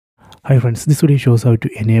Hi friends, this video shows how to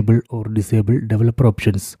enable or disable developer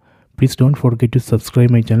options. Please don't forget to subscribe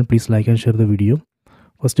my channel. Please like and share the video.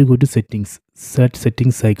 First you go to settings, select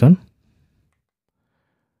settings icon,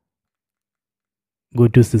 go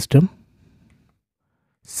to system,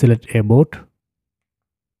 select about,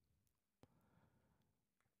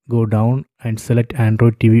 go down and select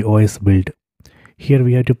Android TV OS build. Here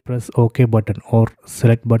we have to press OK button or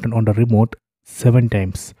select button on the remote 7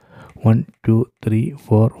 times. 1, 2, 3,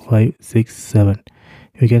 4, 5, 6, 7.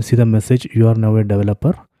 You can see the message, you are now a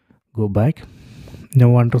developer. Go back.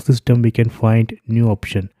 Now under system we can find new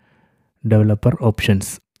option, developer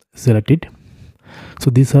options. Select it. So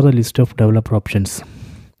these are the list of developer options.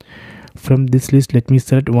 From this list, let me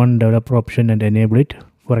select one developer option and enable it.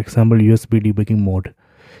 For example, USB debugging mode.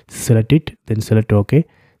 Select it, then select OK.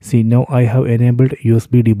 See, now I have enabled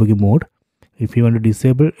USB debugging mode. If you want to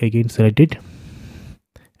disable, again select it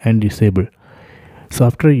and disable. So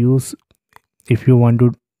after use, if you want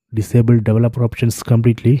to disable developer options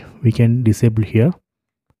completely, we can disable here.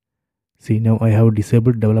 See, now I have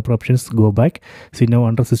disabled developer options. Go back. See, now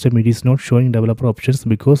under system it is not showing developer options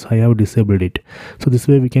because I have disabled it. So this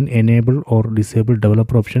way we can enable or disable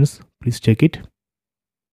developer options. Please check it.